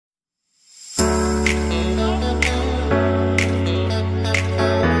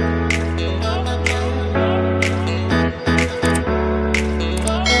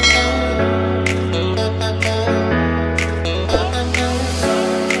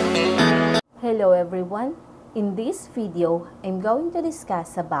Hello everyone. In this video, I'm going to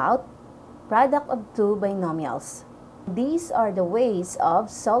discuss about product of two binomials. These are the ways of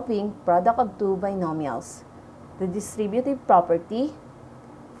solving product of two binomials: the distributive property,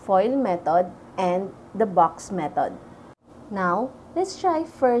 FOIL method, and the box method. Now, let's try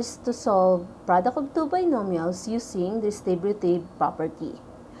first to solve product of two binomials using distributive property.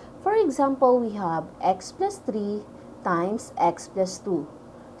 For example, we have x plus 3 times x plus 2.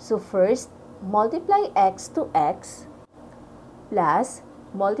 So first, multiply x to x plus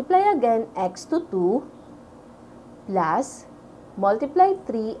multiply again x to 2 plus multiply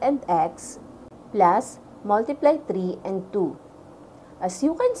 3 and x plus multiply 3 and 2. As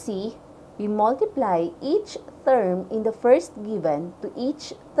you can see, we multiply each term in the first given to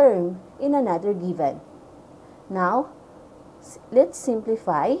each term in another given. Now, let's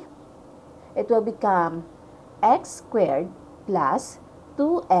simplify. It will become x squared plus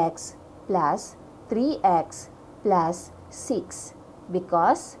 2x plus 3x plus 6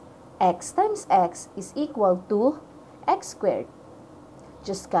 because x times x is equal to x squared.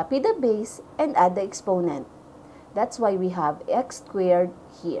 Just copy the base and add the exponent. That's why we have x squared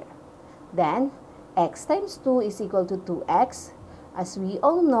here. Then, x times 2 is equal to 2x. As we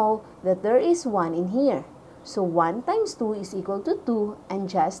all know that there is 1 in here. So 1 times 2 is equal to 2 and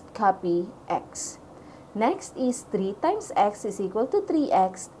just copy x. Next is 3 times x is equal to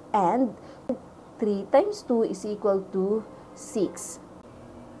 3x and 3 times 2 is equal to 6.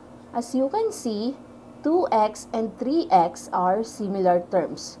 As you can see, 2x and 3x are similar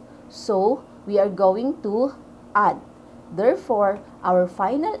terms. So, we are going to add. Therefore, our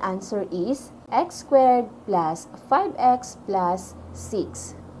final answer is x squared plus 5x plus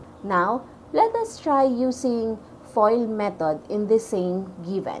 6. Now, let us try using FOIL method in the same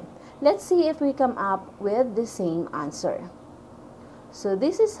given. Let's see if we come up with the same answer. So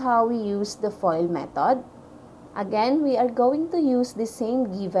this is how we use the FOIL method. Again, we are going to use the same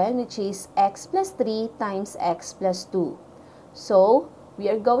given, which is x plus 3 times x plus 2. So we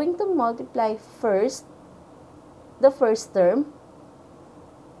are going to multiply first the first term.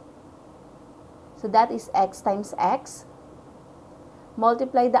 So that is x times x.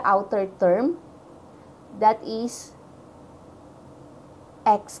 Multiply the outer term. That is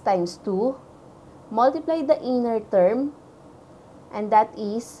x times 2, multiply the inner term, and that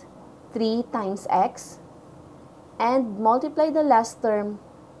is 3 times x, and multiply the last term,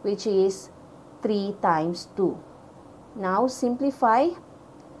 which is 3 times 2. Now, simplify.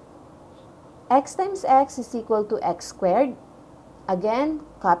 X times x is equal to x squared. Again,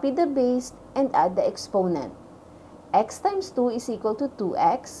 copy the base and add the exponent. X times 2 is equal to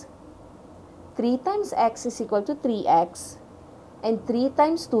 2x. 3 times x is equal to 3x. And 3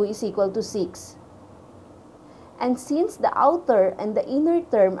 times 2 is equal to 6. And since the outer and the inner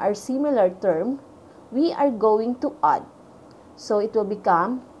term are similar term, we are going to add. So it will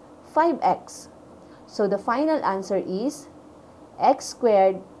become 5x. So the final answer is x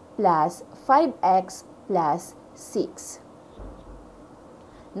squared plus 5x plus 6.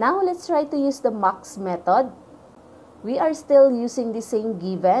 Now let's try to use the box method. We are still using the same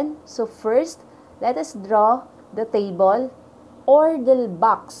given. So first, let us draw the table or the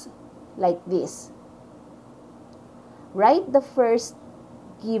box like this. Write the first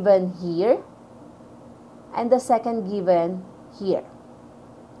given here and the second given here.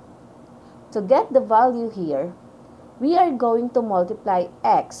 To get the value here, we are going to multiply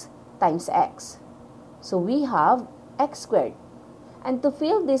x times x. So we have x squared. And to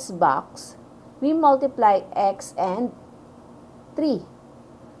fill this box, we multiply x and 3.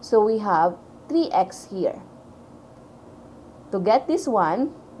 So we have 3x here. To get this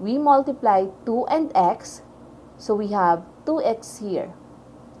one, we multiply 2 and x, so we have 2x here.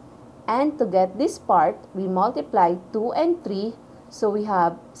 And to get this part, we multiply 2 and 3, so we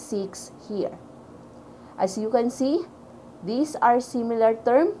have 6 here. As you can see, these are similar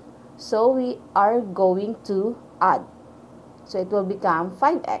terms, so we are going to add. So it will become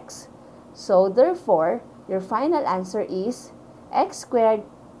 5x. So therefore, your final answer is x squared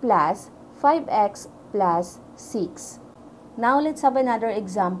plus 5x plus 6. Now, let's have another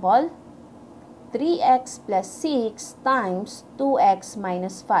example. 3x plus 6 times 2x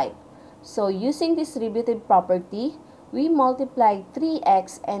minus 5. So, using distributive property, we multiply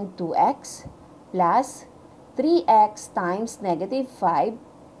 3x and 2x plus 3x times negative 5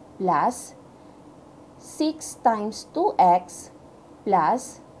 plus 6 times 2x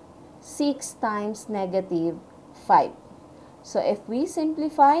plus 6 times negative 5. So, if we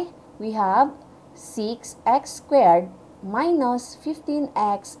simplify, we have 6x squared minus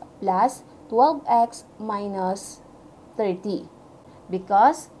 15x plus 12x minus 30.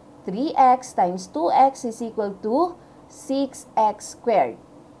 Because 3x times 2x is equal to 6x squared.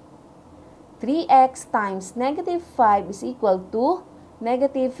 3x times negative 5 is equal to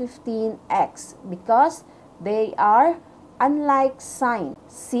negative 15x because they are unlike sign.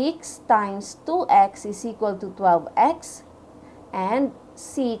 6 times 2x is equal to 12x, and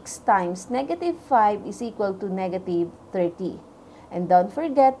 6 times negative 5 is equal to negative 30. And don't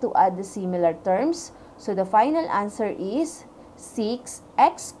forget to add the similar terms. So the final answer is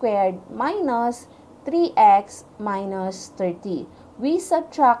 6x squared minus 3x minus 30. We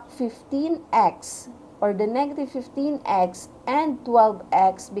subtract 15x or the negative 15x and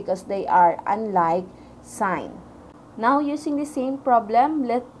 12x because they are unlike sign. Now, using the same problem,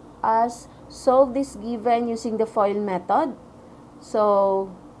 let us solve this given using the FOIL method.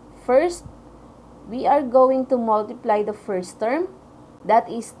 So, first, we are going to multiply the first term, that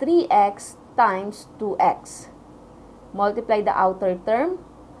is 3x times 2x. Multiply the outer term,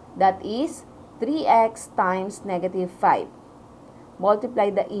 that is 3x times negative 5. Multiply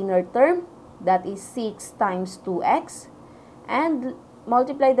the inner term, that is 6 times 2x. And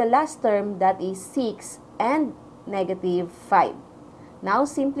multiply the last term, that is 6 and negative 5. Now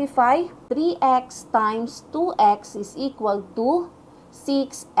simplify. 3x times 2x is equal to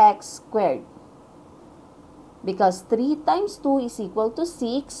 6x squared. Because 3 times 2 is equal to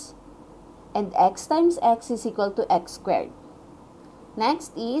 6 and x times x is equal to x squared.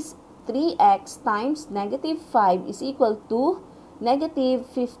 Next is 3x times negative 5 is equal to negative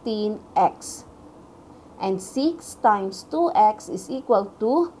 15x. And 6 times 2x is equal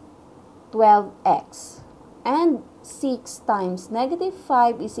to 12x. And 6 times negative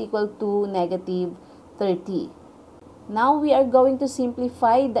 5 is equal to negative 30. Now we are going to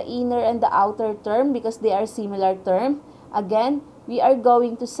simplify the inner and the outer term because they are similar term. Again, we are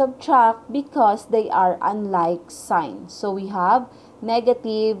going to subtract because they are unlike sign. So we have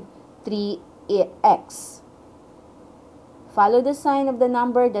negative 3x. Follow the sign of the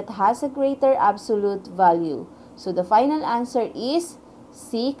number that has a greater absolute value. So the final answer is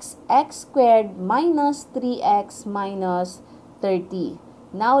 6x squared minus 3x minus 30.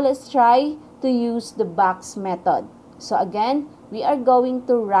 Now let's try to use the box method. So again, we are going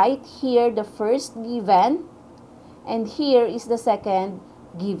to write here the first given and here is the second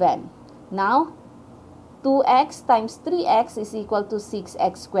given. Now, 2x times 3x is equal to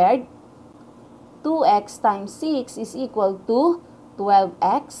 6x squared. 2x times 6 is equal to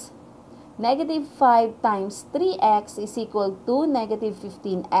 12x. Negative 5 times 3x is equal to negative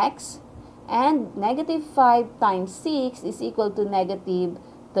 15x. And negative 5 times 6 is equal to negative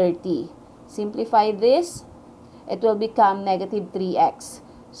 30. Simplify this. It will become negative 3x.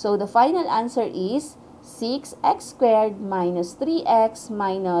 So the final answer is 6x squared minus 3x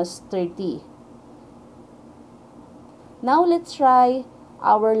minus 30. Now let's try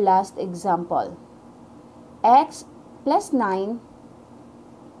our last example. X plus 9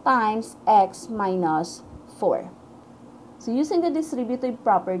 times x minus 4. So using the distributive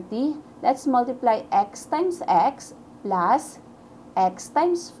property, let's multiply x times x plus x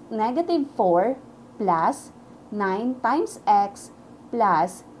times negative 4 plus 9 times x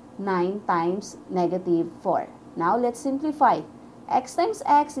plus 9 times negative 4. Now let's simplify. X times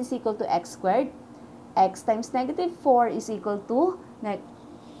x is equal to x squared. X times negative 4 is equal to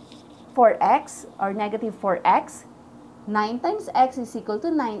 4x or negative 4x. 9 times x is equal to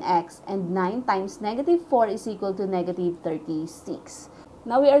 9x, and 9 times negative 4 is equal to negative 36.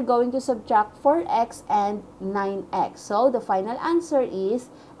 Now we are going to subtract 4x and 9x. So the final answer is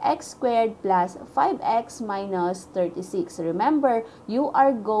x squared plus 5x minus 36. Remember, you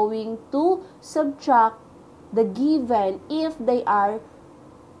are going to subtract the given if they are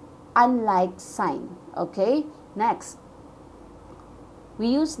unlike sign. Okay? Next, we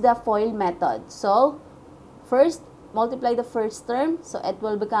use the FOIL method. So, first, multiply the first term. So, it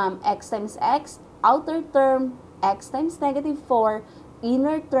will become x times x. Outer term, x times negative 4.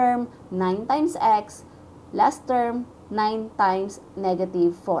 Inner term, 9 times x. Last term, 9 times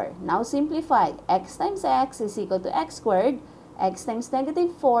negative 4. Now, simplify. X times x is equal to x squared. X times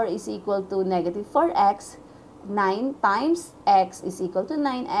negative 4 is equal to negative 4x. 9 times x is equal to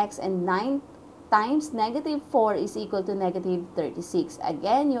 9x. And 9 times negative 4 is equal to negative 36.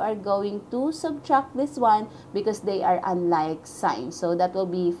 Again, you are going to subtract this one because they are unlike signs. So, that will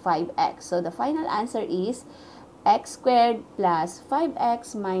be 5x. So, the final answer is x squared plus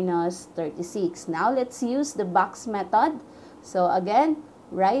 5x minus 36. Now, let's use the box method. So, again,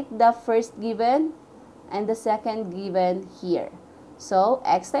 write the first given and the second given here. So,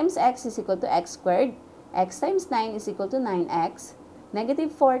 x times x is equal to x squared. X times 9 is equal to 9x.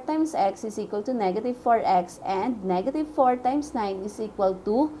 Negative 4 times x is equal to negative 4x, and negative 4 times 9 is equal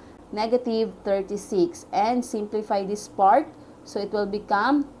to negative 36. And simplify this part, so it will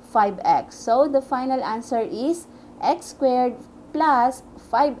become 5x. So the final answer is x squared plus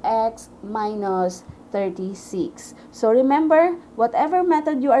 5x minus 36. So remember, whatever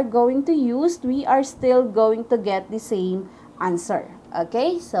method you are going to use, we are still going to get the same answer.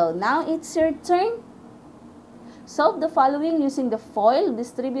 Okay, so now it's your turn. Solve the following using the FOIL,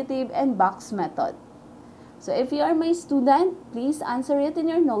 distributive, and box method. So if you are my student, please answer it in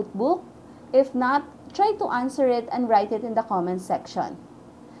your notebook. If not, try to answer it and write it in the comment section.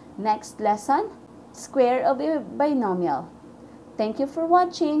 Next lesson, square of a binomial. Thank you for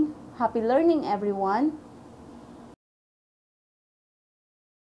watching. Happy learning, everyone.